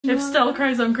If Stell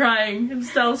cries, I'm crying. If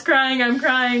Stell's crying, I'm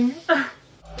crying.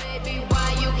 Baby,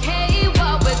 why you care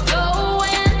what we're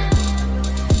doing?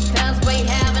 'Cause we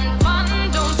having fun,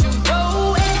 don't you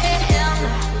go in.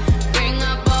 Bring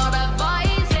up all the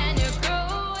boys and you're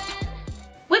growing.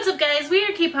 What's up, guys? We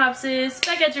are KPOPSIS,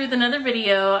 back at you with another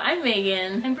video. I'm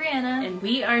Megan. I'm Brianna. And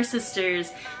we are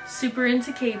sisters, super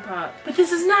into K-pop. But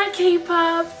this is not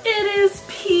K-pop, it is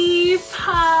P-pop!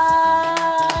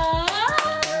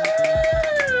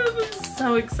 I'm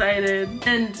so excited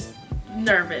and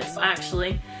nervous,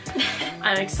 actually.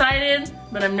 I'm excited,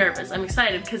 but I'm nervous. I'm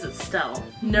excited because it's Stell.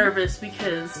 Nervous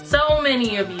because so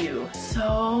many of you,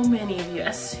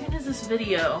 as soon as this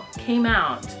video came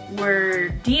out, were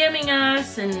DMing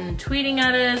us and tweeting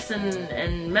at us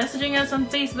and messaging us on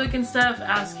Facebook and stuff,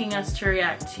 asking us to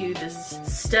react to this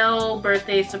Stell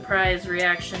birthday surprise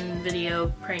reaction video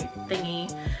prank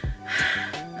thingy.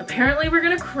 Apparently we're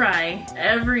gonna cry.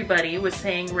 Everybody was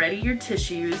saying, ready your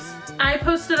tissues. I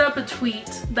posted up a tweet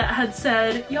that had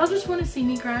said, y'all just want to see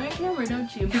me cry on camera,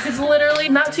 don't you? Because literally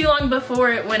not too long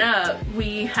before it went up,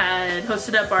 we had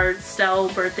posted up our Stell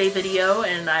birthday video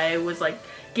and I was like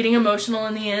getting emotional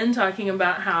in the end, talking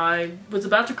about how I was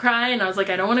about to cry and I was like,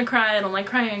 I don't want to cry, I don't like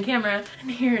crying on camera. And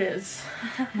here it is.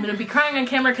 I'm gonna be crying on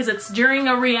camera because it's during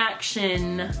a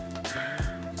reaction.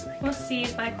 We'll see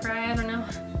if I cry, I don't know.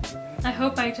 I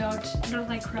hope I don't. I don't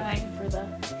like crying. For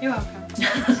that. You're welcome.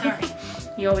 Sorry.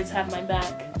 You always have my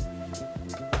back.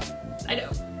 I know.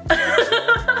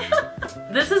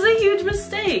 This is a huge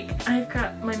mistake. I've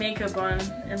got my makeup on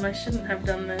and I shouldn't have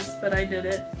done this, but I did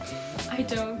it. I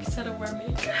don't because I don't wear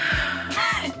makeup.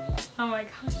 Oh my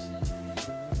gosh.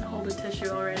 I hold a tissue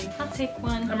already. I'll take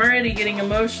one. I'm already getting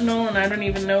emotional and I don't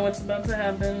even know what's about to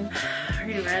happen. Are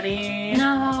you ready?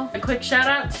 No. A quick shout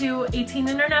out to 18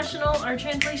 International, our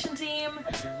translation team.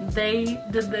 They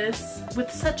did this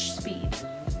with such speed.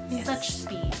 Yes. Such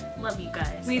speed. Love you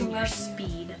guys. We and love your you.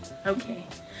 speed. Okay.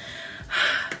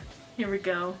 Here we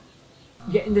go.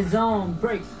 Get in the zone,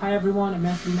 break. Hi everyone, I'm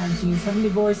SB19, Heavenly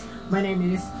Voice. My name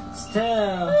is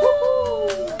Stell.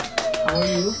 How are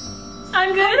you?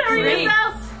 I'm good. How are you Great.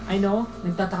 yourself? I know,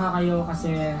 nagtataka kayo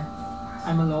kasi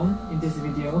I'm alone in this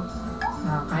video.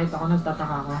 Kahit ako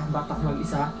nagtataka ko, ba't ako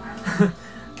mag-isa?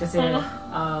 Kasi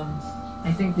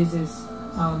I think this is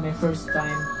my first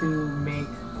time to make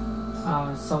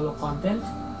solo content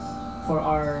for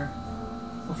our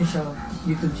official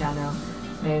YouTube channel.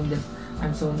 And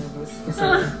I'm so nervous kasi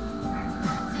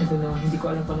I don't know, hindi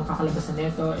ko alam paano kakalabasan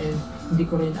nito and hindi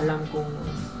ko rin alam kung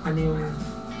ano yung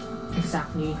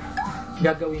exactly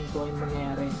gagawin ko yung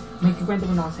mangyayari. May kikwento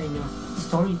ko na ako sa inyo.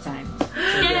 Story time. So,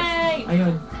 Yay! yes.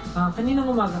 Ayun. Kaninang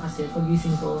umaga kasi,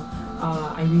 pagising ko,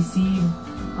 I received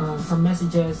some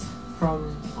messages from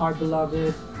our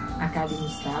beloved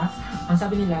Academy staff. Ang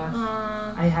sabi nila,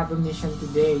 I have a mission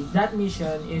today. That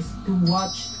mission is to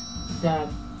watch that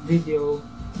video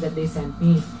that they sent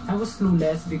me. I was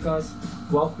clueless because,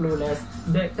 wow, clueless.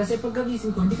 Kasi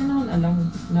pagkagising ko, hindi ko naman alam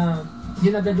na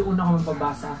yun agad yung una ko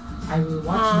mapabasa. I will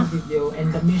watch the video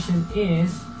and the mission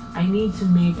is I need to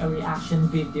make a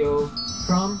reaction video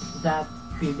from that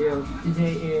video.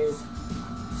 Today is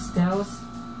Stell's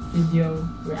video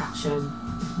reaction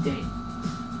day.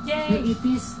 Yay! Your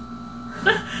EPs?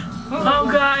 Oh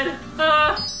god.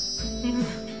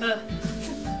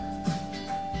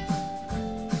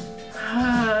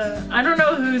 I don't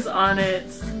know who's on it.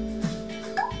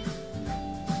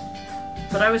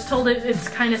 But I was told it's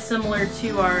kind of similar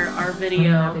to our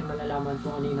video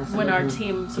when our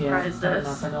team surprised us.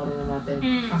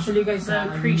 Actually guys,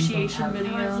 The appreciation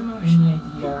video. Any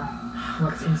idea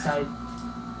what's inside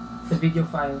the video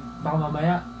file? Baka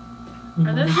mamaya.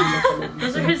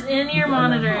 Those are his in-ear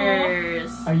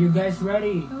monitors. Are you guys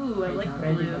ready? Ooh, I like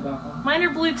ready blue. na ba ako? Mine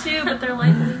are blue too, but they're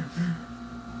light blue.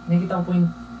 Nakita ko po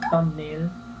yung thumbnail.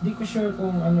 Hindi ko sure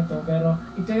kung ano to, pero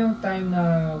ito yung time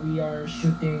na we are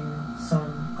shooting some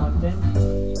content.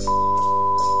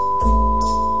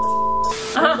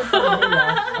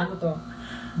 Ano to?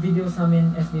 Videos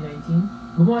namin SB19.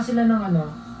 Gumawa sila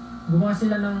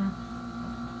ng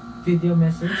video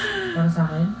message para sa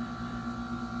akin.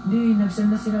 Hindi, nag-send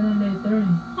na sila ng letter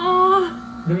eh.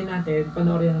 Gawin natin,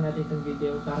 panoorin na natin itong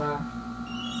video para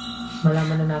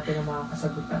malaman na natin ang mga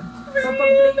kasagutan. So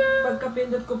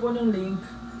pagka-pindot ko po ng link,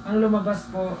 ang lumabas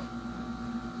po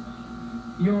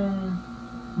yung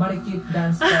marikit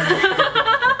dance challenge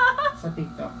sa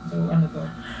TikTok. So ano to?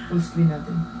 Full screen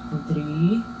natin.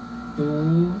 3,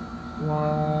 2,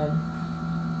 1.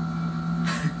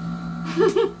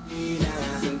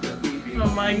 Oh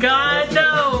my god,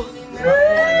 no!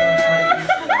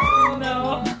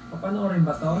 No. Papanoorin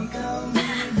ba to?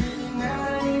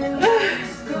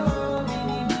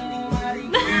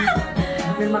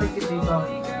 marikit dito.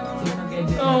 Sino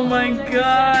nag-edit? Oh my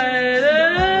god!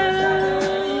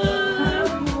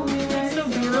 It's so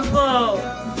beautiful!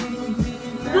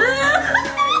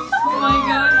 Oh my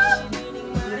gosh.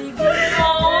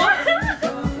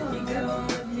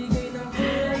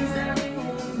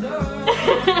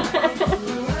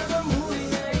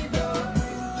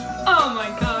 Oh my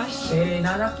gosh. Eh,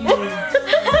 nanak yun.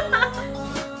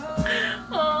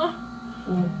 Oh.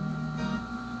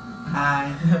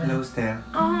 Hi, hello Stell.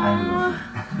 I'm Lubbock.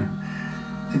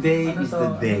 Today is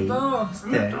the day,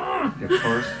 Stell, the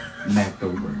 1st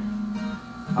October.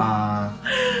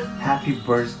 Happy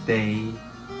birthday,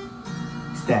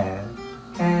 Stell.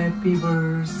 Happy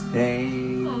birthday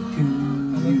to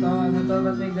you. Ano to?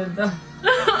 Ba't may ganito?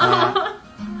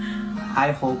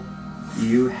 I hope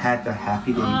you had a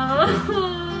happy day today.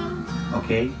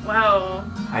 Okay? Wow.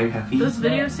 Are you happy? Those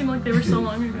videos seem like they were so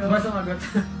long ago. Basta magot.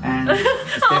 And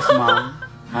Stell's mom.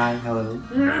 Hi, hello.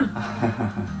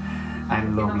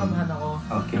 I'm Lobby. Kinakabahan ako.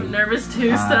 Okay. I'm nervous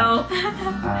too, Stell.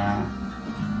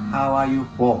 How are you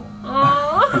for?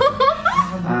 Oh.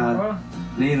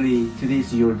 Really, today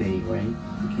is your day, right?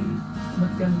 Okay.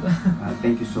 Ba't ganito?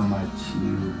 Thank you so much.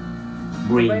 You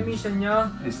By bring mission nyo.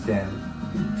 Stell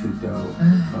to the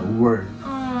world.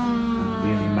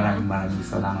 Really, maraming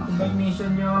salamat. By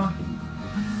mission nyo.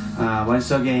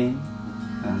 Once again,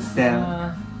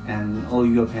 Stell and all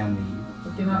your family.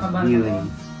 Ba't kinakabahan Really,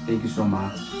 ako? thank you so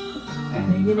much. And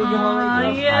Nagiginig yung mga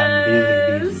ito.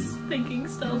 Yes! Thanking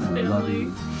Stell's I love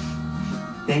family. you.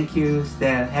 Thank you,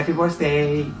 Stell. Happy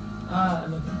birthday!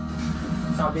 Ano to?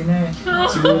 Sabi na eh.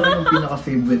 Siguro yung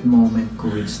pinaka-favorite moment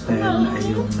ko with Stell ay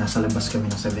yung nasa labas kami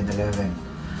ng 7-Eleven.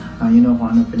 You know kung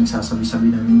ano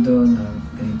pinagsasabi-sabi namin doon,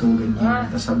 ganito, ganyan.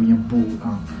 Tapos sabi niya po,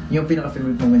 yung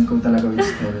pinaka-favorite moment ko talaga with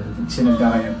Stell, kasi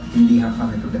nagkakaintindihan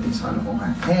kami pagdating sa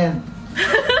kalokohan. And,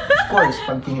 of course,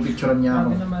 pag pinipicturean niya ako,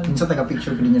 minsan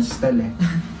taga-picture ko din niya si Stell eh.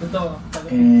 Totoo.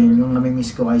 And yung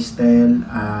namimiss ko kay Stell,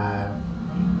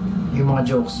 yung mga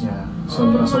jokes niya,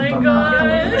 sobrang nakakatawa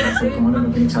talaga. So, kung ano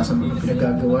pinagsasabi,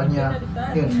 pinagagawa niya,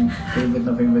 yun, favorite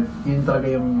na favorite. Yun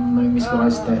talaga yung namimiss ko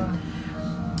kay Stell.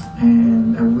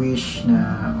 And I wish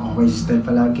na okay si Stell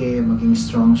palagi, maging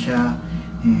strong siya,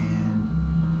 and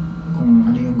kung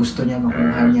ano yung gusto niya,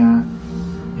 makuha niya.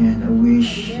 And I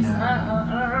wish na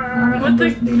What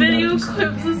the birthday video na sa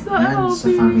clips kanya is that? and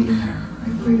sa family niya. I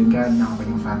pray to God na ako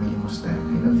yung family mo, Stell.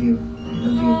 I love you. I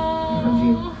love you. I love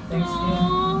you. Thanks, Ian.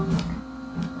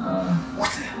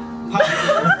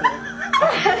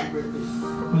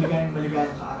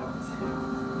 Maligayang ka-araw sa'yo.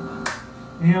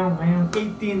 Ngayong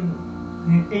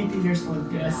 18 years old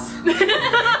ka. Yes.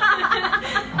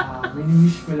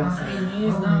 Wini-wish ko lang sa'yo.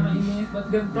 Nakakainis. Ba't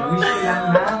ganito? Wish ko lang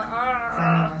na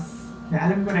sana mas,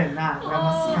 alam ko rin na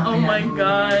mas Oh my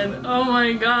god. Oh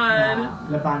my god.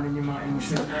 Labanan yung mga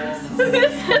emosyon mo.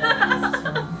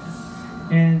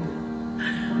 And,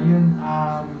 ayun,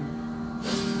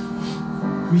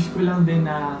 wish ko lang din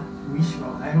na,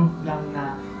 I hope lang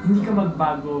na hindi ka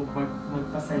magbago,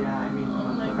 magpasaya,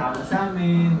 magpatawa sa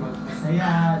amin,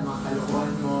 magpasaya, mga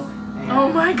kalokohan mo. And,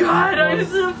 Oh my god. I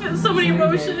just feel so many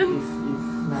emotions.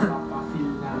 If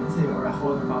napapafeel namin sa'yo, or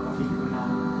ako napapafeel ko na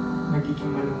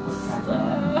nagiging malungkot ka,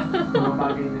 mga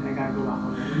bagay na nagagawa ko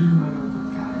na nagiging malungkot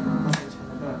ka, pasensya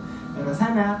na doon. Pero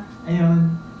sana,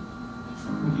 ayun,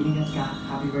 mag-iingat ka.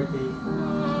 Happy birthday.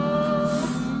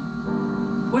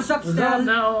 What's up, Stell?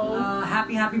 No.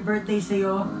 Happy birthday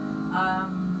sa'yo.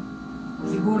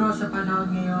 Siguro sa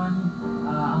panahon ngayon,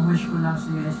 ang wish ko lang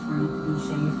sa'yo is for you to be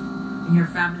safe, and your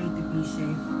family to be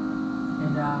safe.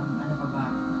 And ano pa ba?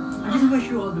 I just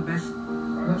wish you all the best.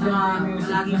 Tsaka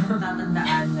palagi mong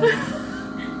tatandaan na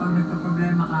pag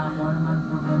nagka-problema ka, kung ano man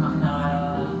problema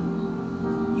kinakaharap mo,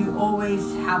 you always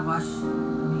have us.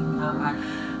 May mga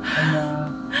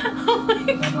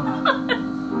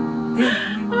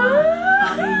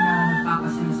bagay na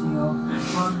nagpapasaya sa'yo,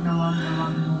 huwag nawang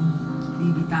mong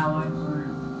bibitawan or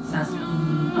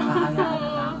kahayaan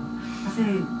na lang.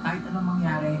 Kasi kahit anong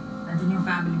mangyari, nandiyan yung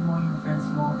family mo, yung friends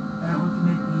mo, pero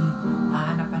ultimately,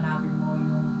 hanapin mo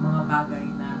yung mga bagay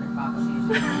na nagpapasaya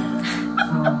sa'yo.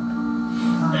 So,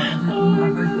 yung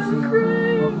advice ko sa'yo,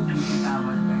 huwag mong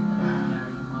bibitawan kahit anong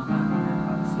mangyari yung mga bagay na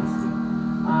nagpapasaya sa'yo.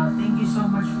 Thank you so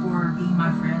much for being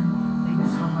my friend. Thank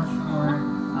you so much for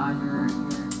your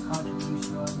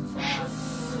contribution sa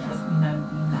SB19,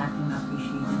 lahat yung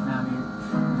appreciate namin.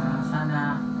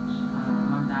 Sana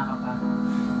manda ka pa.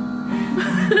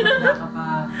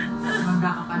 Manda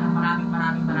ka pa ng maraming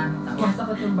taon. Basta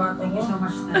ka yung bata Thank mo. you so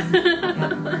much, Stell.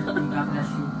 Happy birthday. God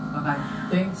bless you. Bye-bye.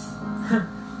 Thanks.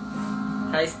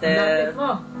 Hi, Lapit Stell.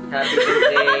 mo. Happy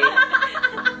birthday.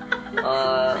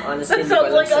 Honestly, hindi ko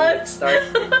alam sa nag-start.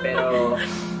 Pero,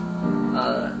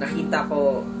 nakita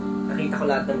ko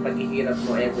lahat ng paghihirap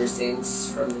mo ever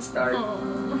since from the start.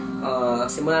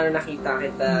 Simula na nakita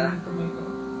kita,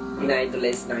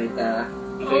 ina-idolize na kita.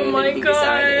 Ikaw yung nagbigay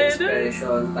sa akin ng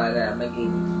inspiration para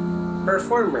maging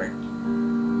performer.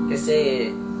 Kasi,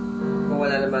 kung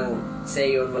wala namang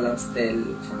sa'yo, walang Stell,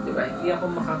 diba? Hindi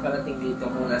ako makakarating dito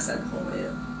kung nasaan ako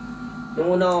ngayon.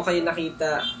 Nung una ko kayo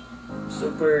nakita,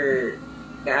 super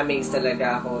na-amaze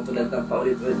talaga ako tulad ng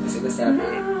paulit-ulit ko sinasabi.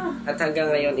 At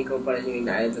hanggang ngayon, ikaw pa rin yung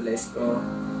ina-idolize ko.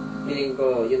 Feeling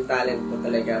ko, yung talent mo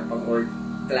talaga pang world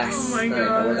class. Oh my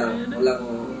God.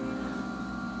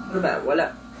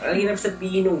 Wala. Ang hirap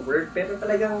sabihin ng word, pero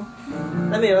talagang,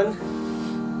 alam mo yun,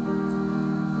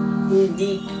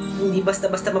 hindi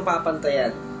basta-basta mapapantayan.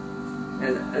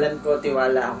 Alam ko,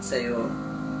 tiwala ako sa'yo.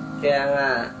 Kaya nga,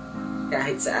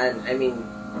 kahit saan,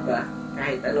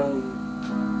 kahit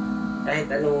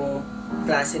anong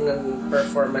klase ng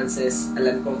performances,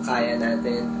 alam kong kaya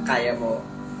kaya mo.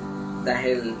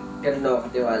 Dahil ganun ako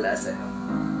katiwala sa'yo.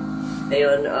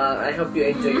 Ayun, I hope you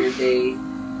enjoy your day.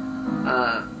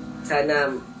 Sana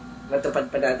matupad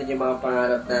pa natin yung mga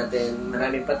pangarap natin.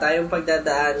 Marami pa tayong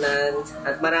pagdadaanan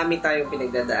at marami tayong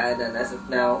pinagdadaanan as of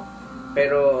now.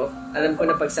 Pero alam ko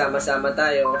na pagsama-sama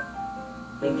tayo,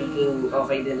 magiging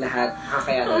okay din lahat.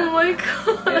 Kaya na. Oh my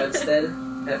God! Ayun, Stell,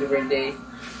 happy birthday.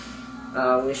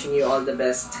 Wishing you all the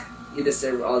best. You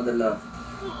deserve all the love.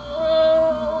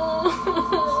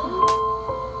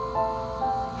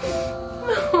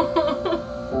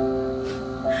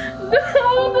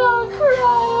 Don't cry!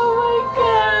 Oh my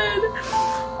God!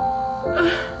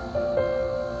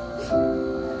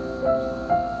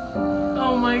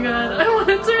 Oh my God! I want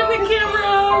to turn the camera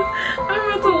off. I'm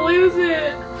about to lose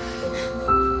it.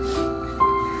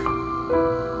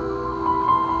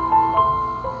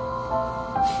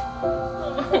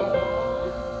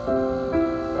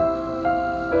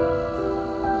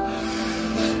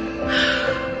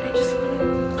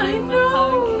 I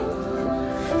know.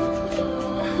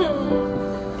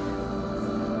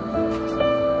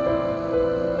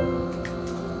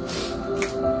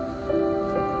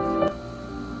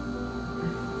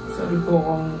 Sorry po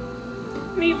kung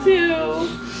Me too.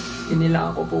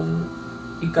 kinilangan ko pong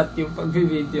i-cut yung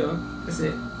pag-video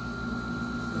kasi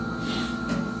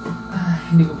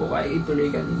hindi ko po kaya ituloy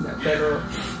kanina, pero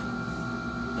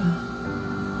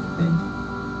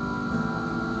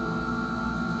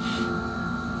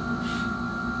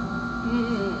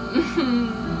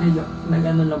medyo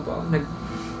nag-ano lang po,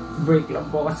 nag-break lang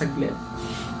po ako saglit.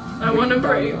 I wanna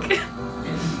break.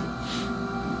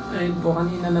 Ayun po,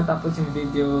 kanina natapos yung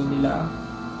video nila.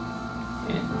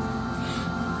 And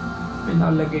may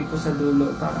nakalagay po sa dulo,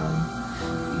 parang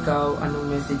ikaw, anong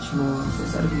message mo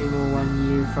sa sarili mo 1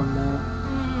 year from now?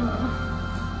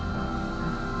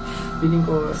 Feeling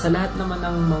ko, sa lahat naman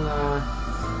ng mga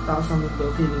tao sa mundo,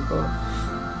 feeling ko,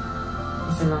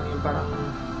 isa lang yung parang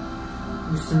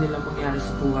gusto nila mangyari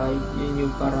sa buhay. Yun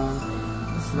yung parang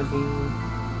mas maging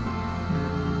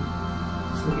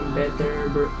better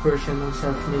version ng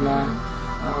self nila.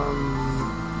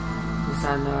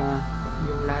 Sana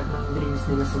yung lahat ng dreams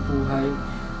nila sa buhay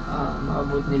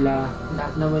maabot nila.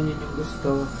 Lahat naman yun yung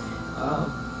gusto.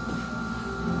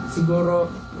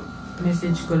 Siguro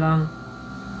message ko lang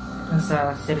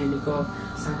sa sarili ko,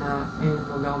 sana ayun,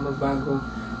 wag ako magbago,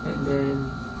 and then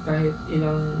kahit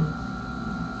ilang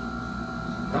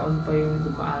taon pa yung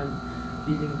dumaan,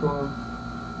 feeling ko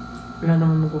wala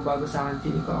naman magbabago sa akin.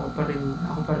 Feeling ko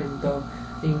ako pa rin to.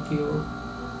 Thank you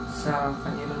sa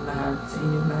kanilang lahat, sa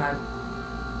inyong lahat.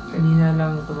 Kanina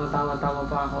lang tumatawa-tawa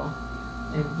pa ako,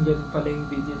 and yun pala yung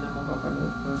video na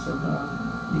mapapanood ko. Sobrang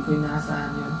hindi ko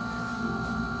inaasahan yun.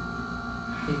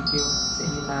 Thank you sa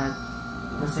inyong lahat.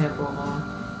 Masaya po ako,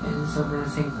 and sobrang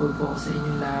thankful po ako sa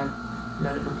inyong lahat,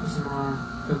 lalo na po sa mga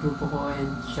kagrupo ko,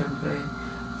 and syempre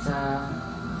sa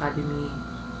academy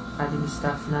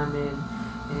staff namin,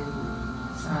 and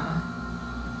sa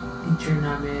teacher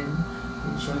namin,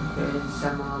 and syempre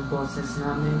sa mga bosses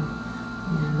namin.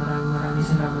 And maraming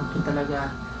salamat po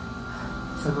talaga.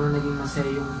 Sobrang naging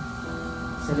masaya yung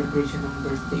celebration ng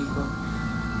birthday ko,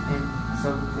 and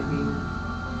sobrang naging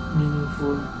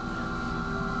meaningful.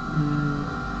 And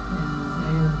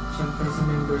ayun, syempre sa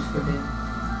members ko din,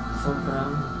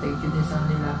 sobrang thank you din sa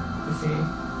kanila, kasi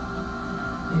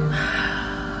ayun,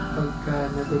 pagka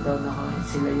nag-down ako,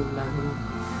 sila yung laging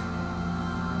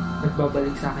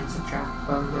nagbabalik sa akin sa track,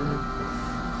 parang ganun.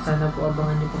 Sana po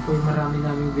abangan niyo pa po yung marami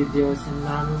naming videos, and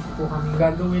marami po kami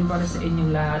gagawin para sa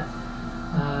inyong lahat.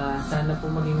 Sana po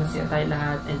maging masaya tayo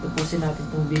lahat, and tupusin natin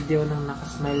itong video nang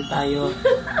nakasmile tayo,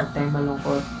 huwag tayong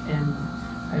malungkot, and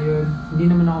ayun, hindi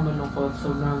naman ako malungkot.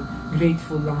 Sobrang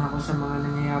grateful lang ako sa mga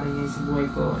nangyayari ngayon sa buhay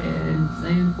ko. And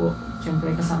ayun po,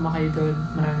 syempre kasama kayo doon.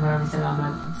 Maraming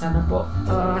salamat. Sana po,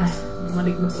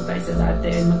 bumalik na po tayo sa dati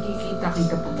and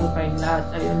magkikita-kita po tayong lahat.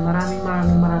 Ayun, maraming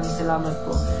salamat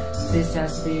po. This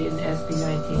has been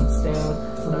SB19 Stell.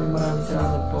 Maraming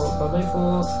salamat po. Bye-bye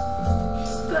po.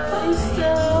 Bye,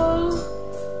 Stell.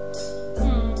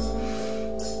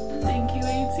 Thank you,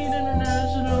 18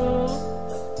 International.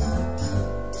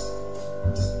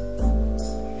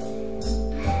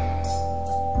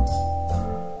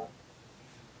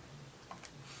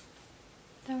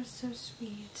 That was so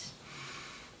sweet.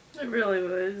 It really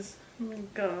was. Oh my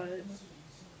god.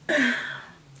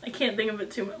 I can't think of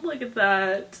it too much. Look at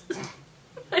that.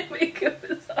 My makeup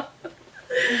is off.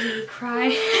 I cry.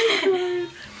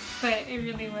 But it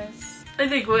really was. I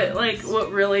think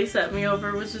what really set me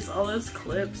over was just all those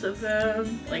clips of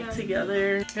them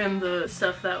together and the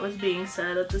stuff that was being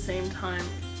said at the same time.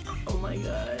 Oh my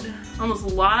god. Almost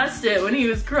lost it when he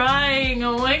was crying.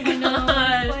 Oh my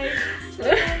god.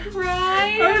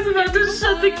 I was about to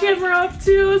shut the camera off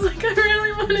too. I was like, I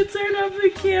really want to turn off the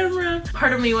camera.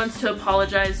 Part of me wants to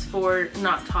apologize for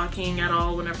not talking at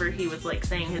all whenever he was like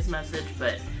saying his message,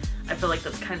 but I feel like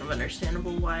that's kind of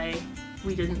understandable why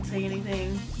we didn't say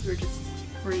anything. We were just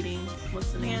reading,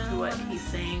 listening to what he's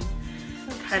saying.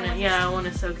 I want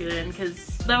to soak it in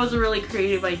because that was a really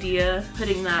creative idea,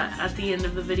 putting that at the end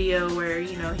of the video where,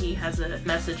 you know, he has a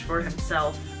message for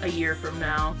himself a year from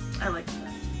now. I like that.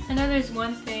 I know there's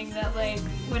one thing that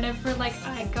whenever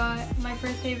I got my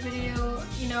birthday video,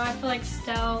 you know, I feel like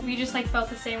Stell, we just felt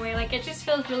the same way. It just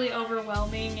feels really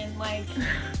overwhelming and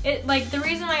the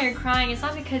reason why you're crying is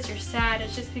not because you're sad,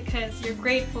 it's just because you're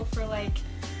grateful for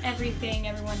everything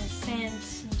everyone has sent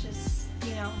and just,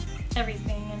 you know,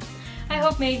 everything. And I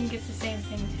hope Megan gets the same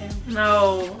thing too.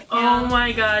 No. Yeah. Oh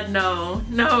my god, no.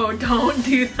 No, don't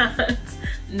do that.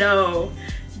 No.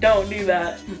 Don't do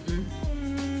that.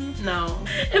 No.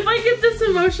 If I get this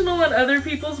emotional at other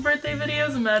people's birthday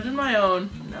videos, imagine my own.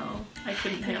 No, I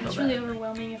couldn't handle that. It's really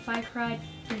overwhelming. If I cried,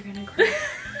 you're gonna cry.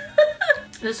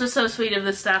 This was so sweet of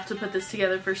the staff to put this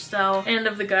together for Stell and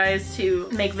of the guys to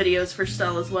make videos for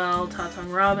Stell as well,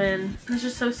 Tatong Robin. It's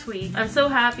just so sweet. I'm so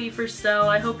happy for Stell.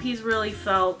 I hope he's really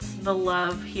felt the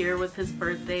love here with his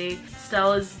birthday.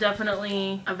 Stell is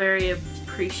definitely a very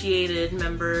appreciated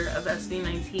member of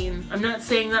SB19. I'm not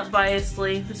saying that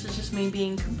biasly. This is just me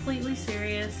being completely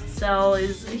serious. Stell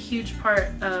is a huge part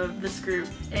of this group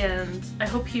and I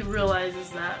hope he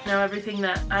realizes that. Now everything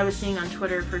that I was seeing on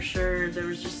Twitter, for sure, there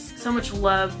was just so much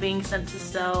love being sent to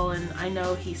Stell, and I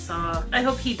know he saw. I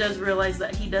hope he does realize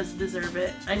that he does deserve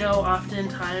it. I know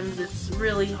oftentimes it's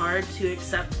really hard to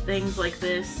accept things like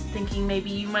this, thinking maybe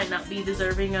you might not be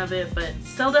deserving of it, but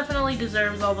Stell definitely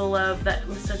deserves all the love that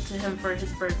was sent to him for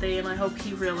his birthday, and I hope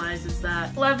he realizes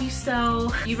that. Love you,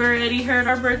 Stell. You've already heard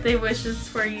our birthday wishes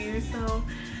for you, so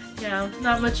yeah,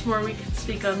 not much more we could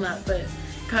speak on that, but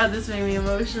God, this made me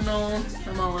emotional.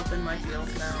 I'm all up in my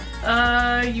feels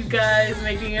now. You guys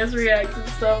making us react to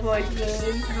stuff like this.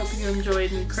 I hope you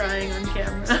enjoyed me crying on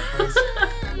camera.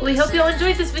 We hope y'all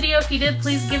enjoyed this video. If you did,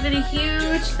 please give it a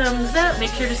huge thumbs up.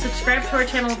 Make sure to subscribe to our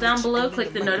channel down below.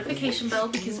 Click the notification bell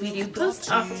because we do post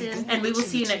often. And we will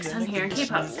see you next time here in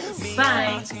KPOPSIS.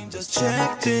 Bye! Just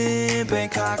checked in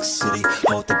Bangkok City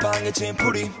호텔방에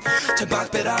풀이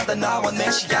창밖배라다 나와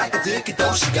내 시야가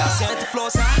듣기도 시간 Santa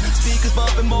Claus high speakers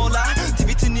bumping M.O.L.A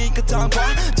TV 트니까 tongue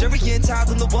Jerry and Todd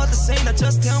don't know what to say. Now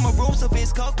just tell my rules of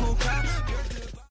his cocoa